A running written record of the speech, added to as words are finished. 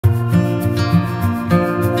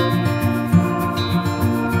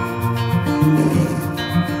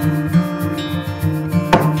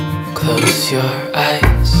Close your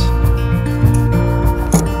eyes,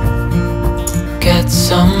 get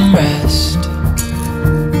some rest.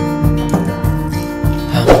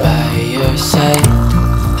 I'm by your side.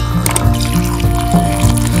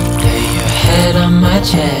 Lay your head on my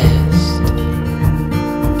chest.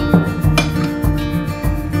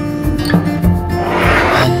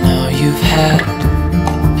 I know you've had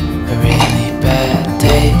a really bad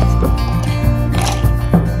day,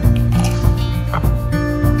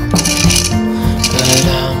 but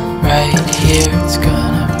I'm right here, it's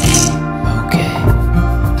gonna be okay.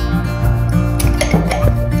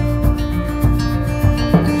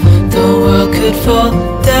 The world could fall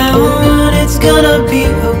down, it's gonna be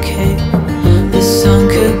okay.